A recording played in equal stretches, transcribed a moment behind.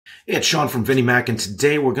Hey, it's Sean from VinnyMac, and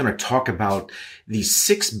today we're going to talk about the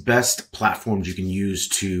 6 best platforms you can use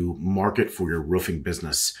to market for your roofing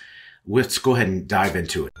business. Let's go ahead and dive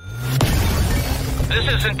into it. This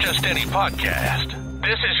isn't just any podcast.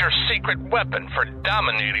 This is your secret weapon for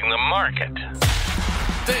dominating the market.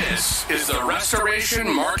 This is the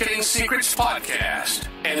Restoration Marketing Secrets Podcast,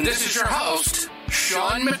 and this is your host,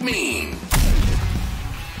 Sean McMean.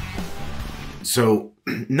 So,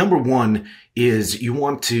 number 1 is you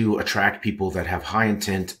want to attract people that have high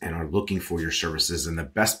intent and are looking for your services. And the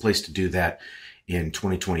best place to do that in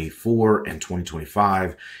 2024 and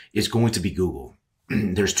 2025 is going to be Google.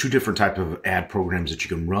 There's 2 different types of ad programs that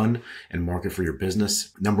you can run and market for your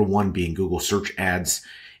business. Number 1 being Google search ads,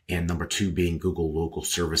 and number 2 being Google local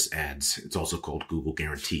service ads. It's also called Google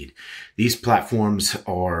Guaranteed. These platforms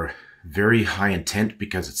are very high intent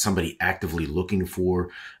because it's somebody actively looking for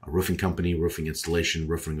a roofing company, roofing installation,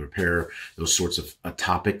 roofing repair, those sorts of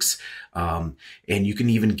topics. And you can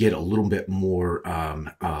even get a little bit more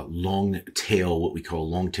long tail, what we call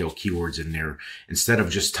long tail keywords in there. Instead of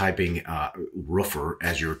just typing roofer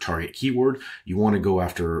as your target keyword, you want to go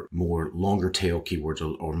after more longer tail keywords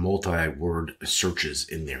or multi-word searches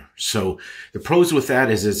in there. So the pros with that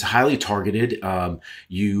is it's highly targeted.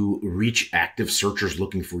 You reach active searchers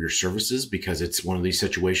looking for your services because it's one of these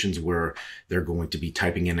situations where they're going to be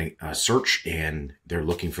typing in a search and they're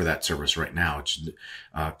looking for that service right now. It's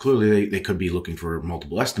clearly they could be looking for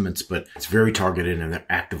multiple estimates, but it's very targeted and they're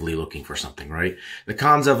actively looking for something, right? The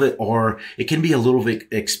cons of it are it can be a little bit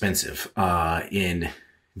expensive in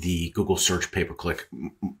the Google search pay-per-click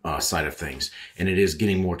side of things, and it is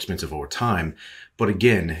getting more expensive over time. But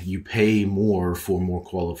again, you pay more for more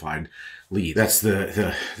qualified lead. That's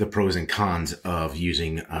the pros and cons of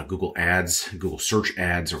using Google ads, Google search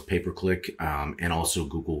ads, or pay-per-click, and also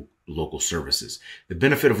Google local services. The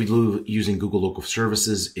benefit of using Google local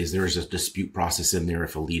services is there is a dispute process in there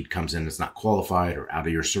if a lead comes in that's not qualified or out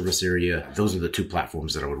of your service area. Those are the 2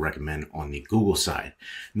 platforms that I would recommend on the Google side.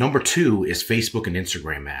 Number 2 is Facebook and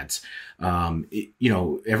Instagram ads.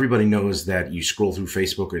 Everybody knows that you scroll through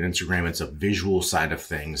Facebook and Instagram, it's a visual side of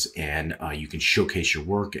things, and you can showcase your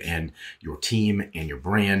work and your team and your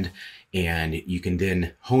brand, and you can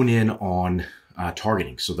then hone in on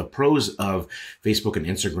targeting. So the pros of Facebook and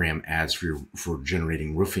Instagram ads for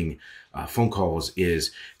generating roofing phone calls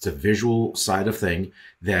is it's a visual side of thing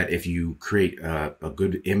that if you create a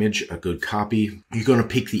good image, a good copy, you're going to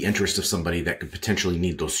pique the interest of somebody that could potentially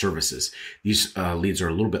need those services. These leads are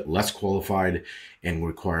a little bit less qualified and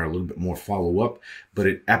require a little bit more follow-up, but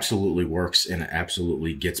it absolutely works and it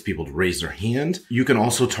absolutely gets people to raise their hand. You can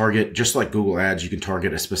also target, just like Google ads, you can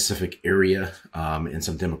target a specific area and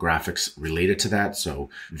some demographics related to that.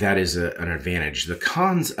 So that is an advantage. The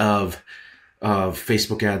cons of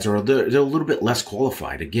Facebook ads are they're a little bit less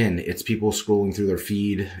qualified. Again, it's people scrolling through their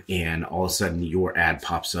feed and all of a sudden your ad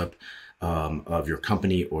pops up of your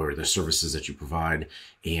company or the services that you provide.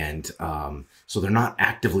 And so they're not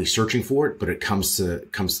actively searching for it, but it comes to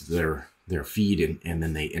their feed and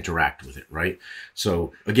then they interact with it, right?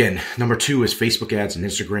 So again, number 2 is Facebook ads and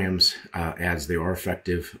Instagram's ads. They are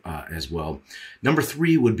effective as well. Number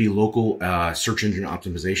 3 would be local search engine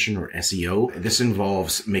optimization, or SEO. This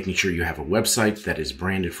involves making sure you have a website that is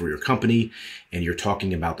branded for your company and you're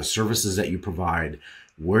talking about the services that you provide,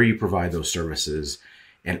 where you provide those services,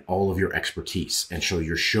 and all of your expertise. And so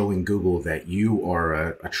you're showing Google that you are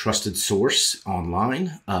a trusted source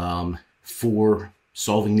online for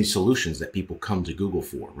solving these solutions that people come to Google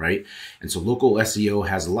for, right? And so local SEO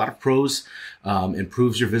has a lot of pros,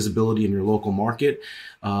 improves your visibility in your local market,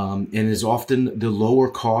 and is often the lower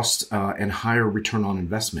cost and higher return on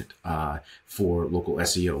investment for local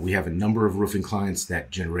SEO. We have a number of roofing clients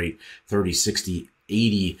that generate 30, 60,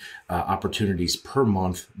 80 opportunities per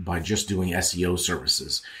month by just doing SEO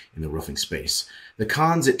services in the roofing space. The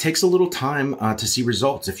cons, it takes a little time to see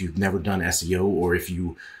results if you've never done SEO, or if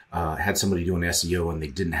you had somebody doing SEO and they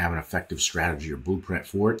didn't have an effective strategy or blueprint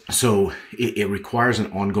for it. So it requires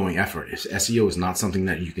an ongoing effort. SEO is not something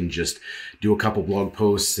that you can just do a couple blog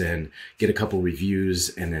posts and get a couple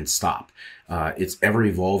reviews and then stop. It's ever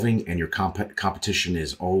evolving, and your competition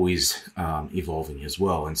is always evolving as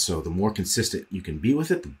well. And so the more consistent you can be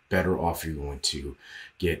with it, the better off you're going to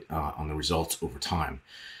get on the results over time.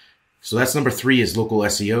 So that's number 3 is local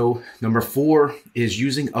SEO. Number 4 is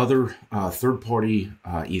using other third-party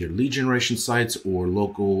either lead generation sites or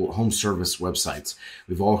local home service websites.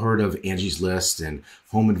 We've all heard of Angie's List and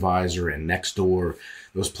Home Advisor and Nextdoor.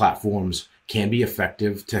 Those platforms can be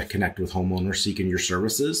effective to connect with homeowners seeking your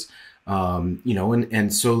services.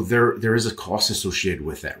 And so there is a cost associated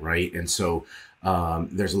with that, right? And so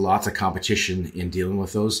There's lots of competition in dealing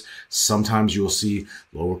with those. Sometimes you'll see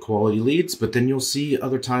lower quality leads, but then you'll see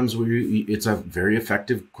other times where it's a very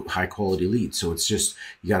effective, high quality lead. So it's just,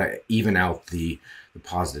 you got to even out the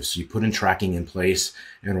positives. So you put in tracking in place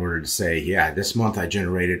in order to say, yeah, this month I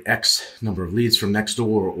generated X number of leads from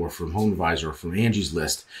Nextdoor or from HomeAdvisor or from Angie's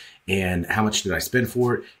List. And how much did I spend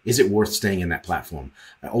for it? Is it worth staying in that platform?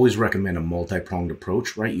 I always recommend a multi-pronged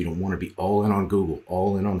approach, right? You don't want to be all in on Google,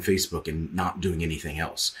 all in on Facebook, and not doing anything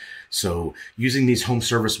else. So using these home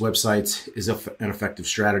service websites is an effective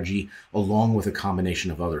strategy, along with a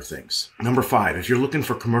combination of other things. Number 5, if you're looking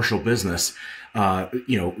for commercial business,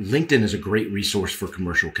 LinkedIn is a great resource for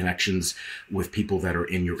commercial connections with people that are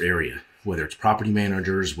in your area, whether it's property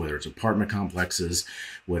managers, whether it's apartment complexes,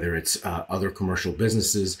 whether it's other commercial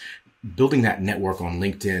businesses. Building that network on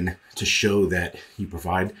LinkedIn to show that you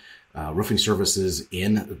provide roofing services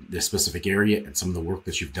in this specific area and some of the work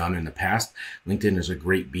that you've done in the past. LinkedIn is a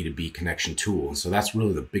great B2B connection tool. And so that's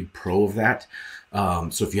really the big pro of that.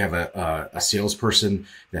 So if you have a salesperson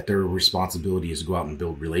that their responsibility is to go out and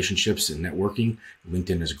build relationships and networking,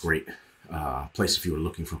 LinkedIn is a great place if you were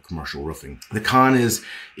looking for commercial roofing. The con is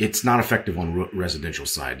it's not effective on residential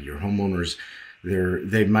side. Your homeowners,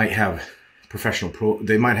 they might have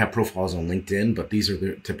they might have profiles on LinkedIn, but these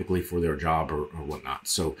are typically for their job or whatnot.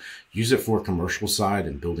 So use it for commercial side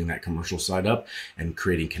and building that commercial side up and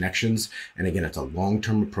creating connections. And again, it's a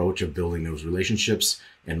long-term approach of building those relationships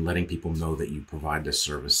and letting people know that you provide this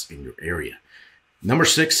service in your area. Number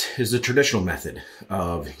 6 is the traditional method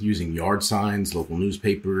of using yard signs, local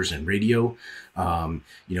newspapers, and radio.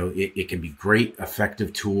 It can be great,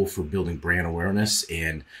 effective tool for building brand awareness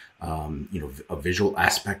and a visual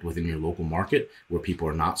aspect within your local market where people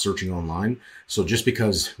are not searching online. So just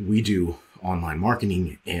because we do online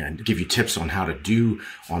marketing and give you tips on how to do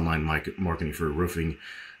online marketing for roofing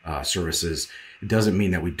services, it doesn't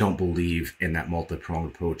mean that we don't believe in that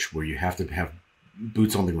multi-pronged approach where you have to have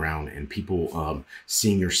boots on the ground and people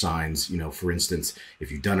seeing your signs. For instance,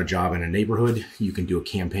 if you've done a job in a neighborhood, you can do a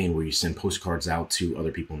campaign where you send postcards out to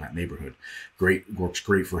other people in that neighborhood. Works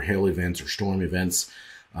great for hail events or storm events.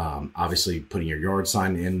 Obviously, putting your yard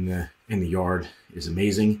sign in the yard is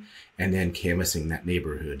amazing, and then canvassing that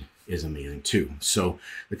neighborhood is amazing too. So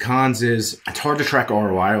the cons is it's hard to track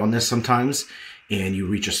ROI on this sometimes, and you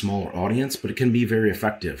reach a smaller audience, but it can be very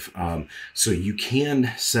effective. So you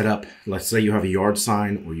can set up, let's say you have a yard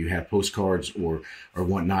sign or you have postcards or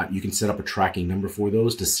whatnot, you can set up a tracking number for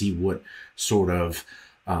those to see what sort of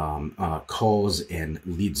calls and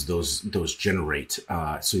leads those generate,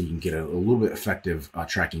 so you can get a little bit effective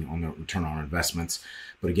tracking on the return on investments.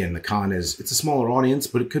 But again, the con is it's a smaller audience,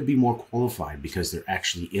 but it could be more qualified because they're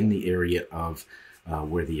actually in the area of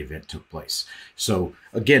where the event took place. So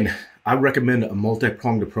again, I recommend a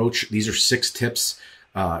multi-pronged approach. These are 6 tips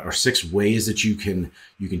or 6 ways that you can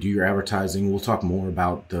do your advertising. We'll talk more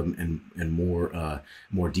about them in more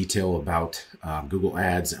detail about Google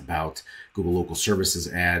ads, about Google local services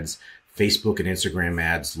ads, Facebook and Instagram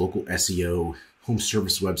ads, local SEO, home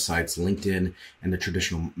service websites, LinkedIn, and the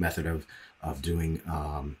traditional method of doing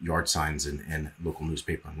yard signs and local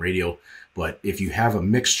newspaper and radio. But if you have a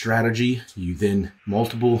mixed strategy, you then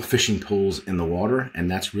multiple fishing poles in the water, and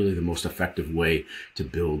that's really the most effective way to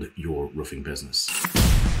build your roofing business.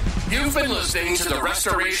 You've been listening to the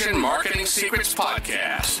Restoration Marketing Secrets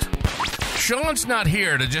Podcast. Sean's not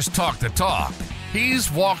here to just talk the talk. He's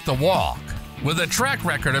walked the walk. With a track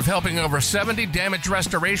record of helping over 70 damage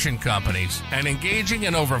restoration companies and engaging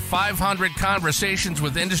in over 500 conversations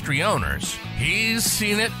with industry owners, he's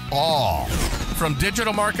seen it all. From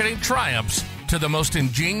digital marketing triumphs to the most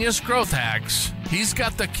ingenious growth hacks, he's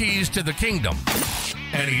got the keys to the kingdom,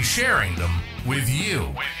 and he's sharing them with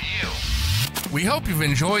you. We hope you've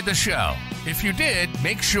enjoyed the show. If you did,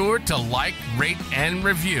 make sure to like, rate, and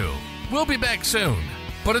review. We'll be back soon.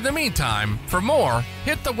 But in the meantime, for more,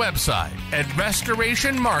 hit the website at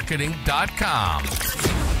restorationmarketing.com.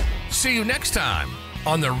 See you next time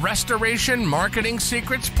on the Restoration Marketing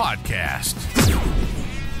Secrets Podcast.